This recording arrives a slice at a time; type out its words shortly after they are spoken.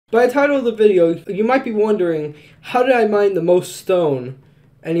By the title of the video, you might be wondering, how did I mine the most stone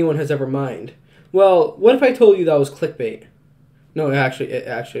anyone has ever mined? Well, what if I told you that was clickbait? No, it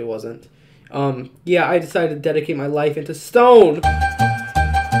actually wasn't. Yeah, I decided to dedicate my life into stone! So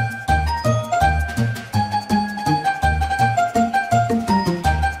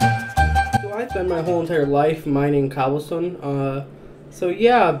I spent my whole entire life mining cobblestone, so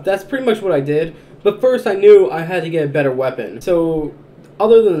yeah, that's pretty much what I did. But first I knew I had to get a better weapon. So,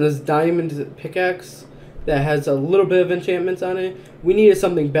 other than this diamond pickaxe that has a little bit of enchantments on it, we needed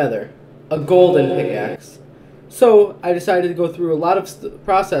something better. A golden pickaxe. So I decided to go through a lot of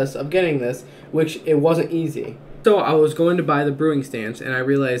process of getting this, which it wasn't easy. So I was going to buy the brewing stands, and I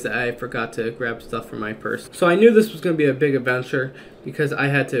realized that I forgot to grab stuff from my purse. So I knew this was going to be a big adventure because I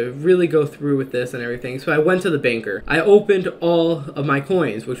had to really go through with this and everything. So I went to the banker. I opened all of my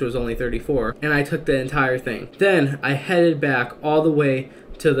coins, which was only 34, and I took the entire thing. Then I headed back all the way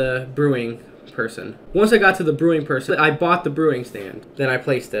to the brewing person. Once I got to the brewing person, I bought the brewing stand. Then I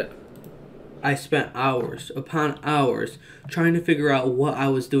placed it. I spent hours upon hours trying to figure out what I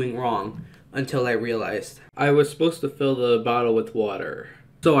was doing wrong until I realized I was supposed to fill the bottle with water.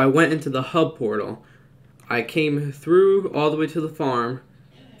 So I went into the hub portal. I came through all the way to the farm,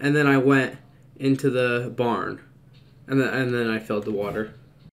 and then I went into the barn, and then I filled the water.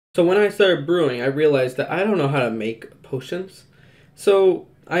 So when I started brewing, I realized that I don't know how to make potions. So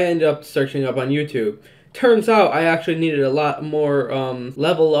I ended up searching up on YouTube. Turns out I actually needed a lot more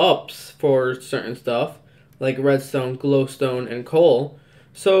level ups for certain stuff, like redstone, glowstone, and coal.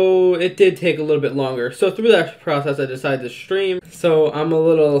 So it did take a little bit longer. So through that process, I decided to stream. So I'm a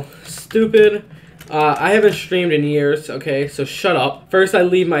little stupid. I haven't streamed in years, okay, so shut up. First I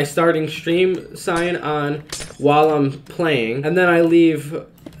leave my starting stream sign on while I'm playing, and then I leave,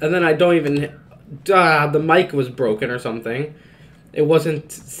 and then I don't even, the mic was broken or something. It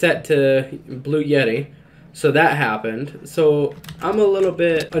wasn't set to Blue Yeti. So that happened. So I'm a little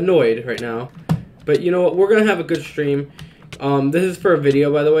bit annoyed right now. But you know what? We're going to have a good stream. This is for a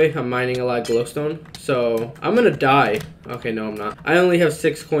video, by the way. I'm mining a lot of glowstone. So I'm going to die. Okay, no, I'm not. I only have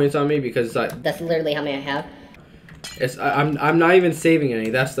 6 coins on me because That's literally how many I have. I'm not even saving any.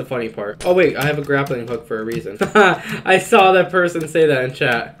 That's the funny part. Oh, wait. I have a grappling hook for a reason. I saw that person say that in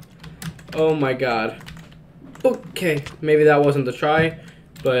chat. Oh, my God. Okay. Maybe that wasn't the try.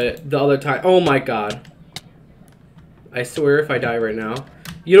 But the other time. Oh, my God. I swear if I die right now.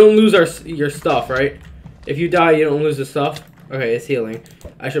 You don't lose your stuff, right? If you die, you don't lose the stuff. Okay, it's healing.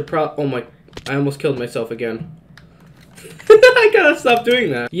 I should oh my, I almost killed myself again. I gotta stop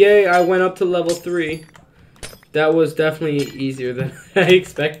doing that. Yay, I went up to level 3. That was definitely easier than I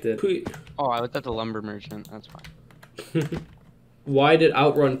expected. Oh, I was at the lumber merchant. That's fine. Why did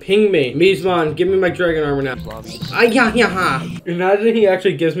Outrun ping me? Mizman, give me my dragon armor now. Imagine he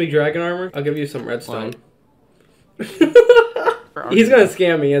actually gives me dragon armor. I'll give you some redstone. He's gonna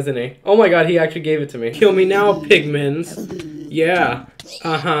scam me, isn't he? Oh my god, he actually gave it to me. Kill me now, pigmins. Yeah.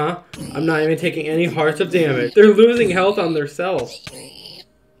 Uh-huh. I'm not even taking any hearts of damage. They're losing health on their cells.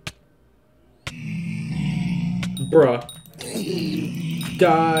 Bruh.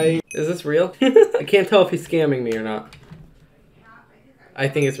 Die. Is this real? I can't tell if he's scamming me or not. I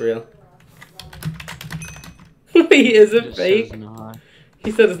think it's real. Wait, is it fake?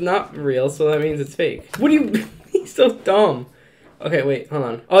 He said it's not real, so that means it's fake. What do you... He's so dumb. Okay, wait, hold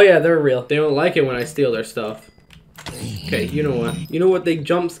on. Oh yeah, they're real. They don't like it when I steal their stuff. Okay, you know what? You know what? They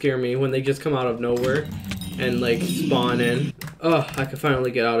jump scare me when they just come out of nowhere and like spawn in. Oh, I can finally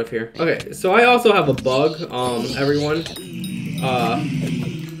get out of here. Okay, so I also have a bug, everyone.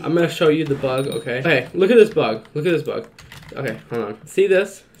 I'm gonna show you the bug, okay? Okay, look at this bug. Look at this bug. Okay, hold on. See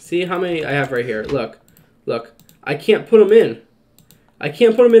this? See how many I have right here? Look. Look. I can't put them in. I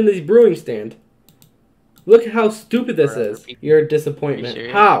can't put them in this brewing stand. Look at how stupid this is. You're a disappointment.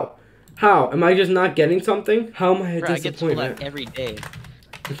 You How? How? Am I just not getting something? How am I a disappointment? I get every day.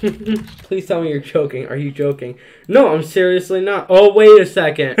 Please tell me you're joking. Are you joking? No, I'm seriously not. Oh, wait a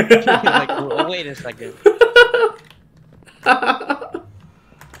second. Like, oh, wait a second.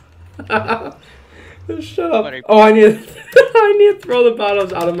 Shut up. Oh, I need I need to throw the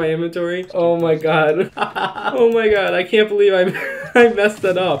bottles out of my inventory. Oh my god. Oh my god. I can't believe I messed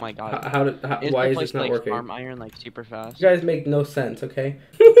it up. Oh my god. Why is this not working? Farm iron like super fast. You guys make no sense, okay?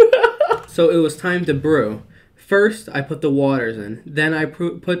 So it was time to brew. First, I put the waters in. Then I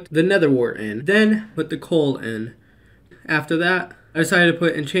put the nether wart in. Then put the coal in. After that, I decided to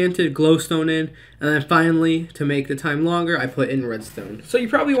put enchanted glowstone in, and then finally, to make the time longer, I put in redstone. So you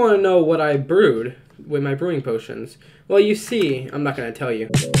probably want to know what I brewed with my brewing potions. Well, you see, I'm not going to tell you.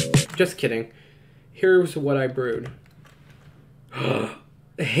 Just kidding. Here's what I brewed.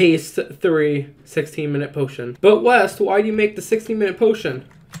 Haste 3 16-minute potion. But West, why do you make the 16-minute potion?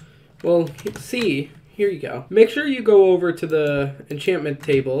 Well, see, here you go. Make sure you go over to the enchantment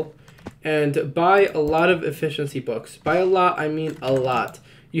table and buy a lot of efficiency books. By a lot, I mean a lot.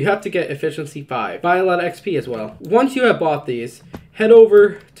 You have to get efficiency 5. Buy a lot of XP as well. Once you have bought these, head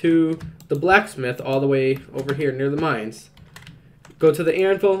over to the blacksmith all the way over here near the mines. Go to the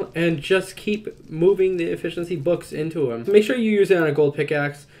anvil and just keep moving the efficiency books into them. Make sure you use it on a gold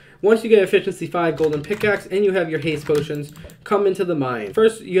pickaxe. Once you get efficiency 5 golden pickaxe and you have your haste potions, come into the mine.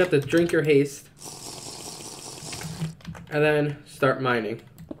 First, you have to drink your haste and then start mining.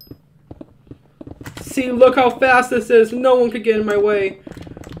 See, look how fast this is. No one could get in my way.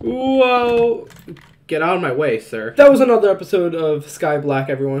 Whoa. Get out of my way, sir. That was another episode of Skyblock,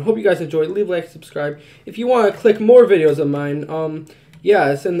 everyone. Hope you guys enjoyed. Leave a like, subscribe. If you want to click more videos of mine,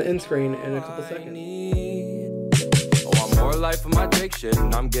 yeah, it's in the end screen in a couple seconds. I want more life of my Drake shit,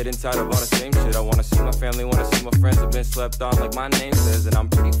 and I'm getting tired of all the same shit. I want to see my family, want to see my friends. I've been slept on like my name is, and I'm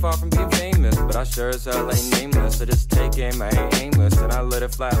pretty far from being famous, but I sure as hell ain't nameless. I just take aim, I ain't aimless, and I let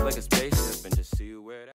it fly like a spaceship and just see